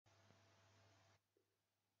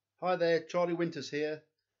Hi there, Charlie Winters here.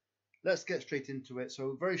 Let's get straight into it.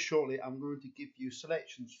 So very shortly I'm going to give you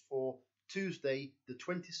selections for Tuesday the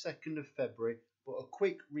 22nd of February, but a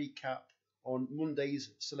quick recap on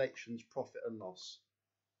Monday's selections, profit and loss.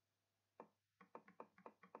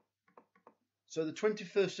 So the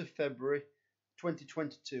 21st of February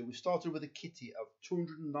 2022, we started with a kitty of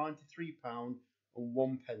 £293 and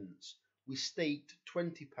 1 pence. We staked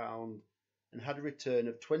 £20 and had a return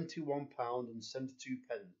of £21 and 72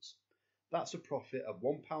 pence. That's a profit of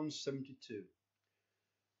 £1.72.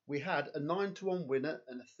 We had a 9-to-1 winner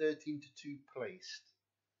and a 13-to-2 placed.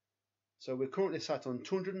 So we're currently sat on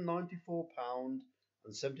 £294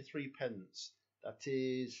 and 73 pence. That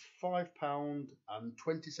is £5 and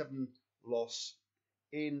 27 loss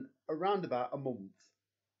in around about a month.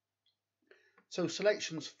 So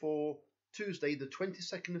selections for Tuesday the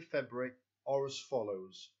 22nd of February are as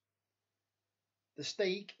follows. The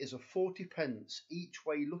stake is a 40 pence each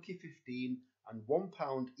way lucky 15 and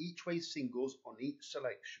 £1 each way singles on each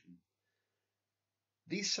selection.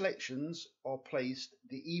 These selections are placed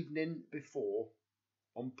the evening before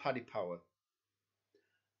on Paddy Power.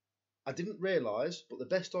 I didn't realise, but the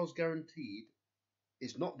best odds guaranteed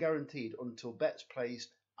is not guaranteed until bets placed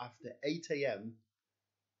after 8 AM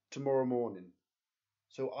tomorrow morning.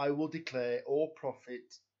 So I will declare all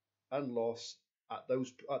profit and loss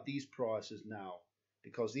at these prices now,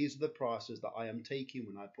 because these are the prices that I am taking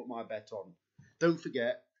when I put my bet on. Don't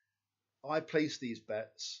forget, I place these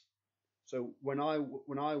bets. So when you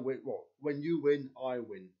win, I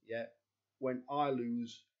win. Yeah. When I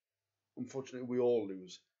lose, unfortunately, we all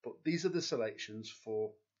lose. But these are the selections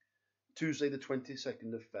for Tuesday, the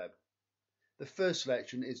 22nd of Feb. The first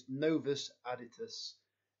selection is Novus Aditus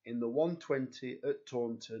in the 120 at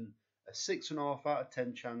Taunton, a 6.5 out of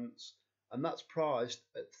 10 chance, and that's priced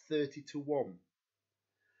at 30-1.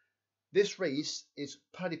 This race is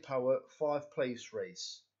Paddy Power 5-place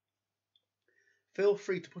race. Feel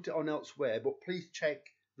free to put it on elsewhere, but please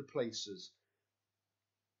check the places.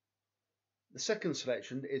 The second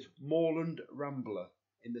selection is Moorland Rambler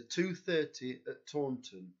in the 230 at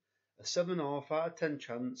Taunton, a 7.5 out of 10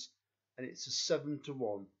 chance, and it's a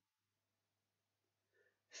 7-1.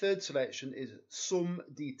 Third selection is Some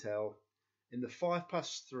Detail in the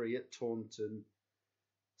 3 at Taunton,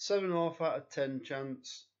 7.5 out of 10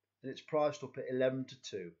 chance, and it's priced up at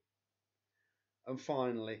 11-2. And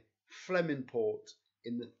finally, Flemingport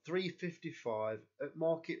in the 355 at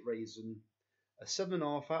Market Rasen, a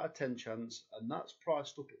 7.5 out of 10 chance, and that's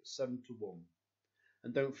priced up at 7-1.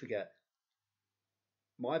 And don't forget,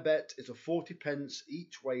 my bet is a 40 pence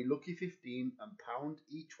each way lucky 15 and £1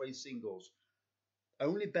 each way singles.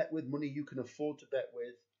 Only bet with money you can afford to bet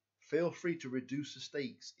with. Feel free to reduce the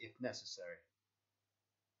stakes if necessary.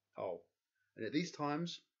 Oh, and at these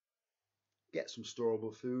times, get some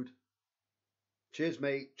storable food. Cheers,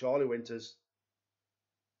 mate. Charlie Winters.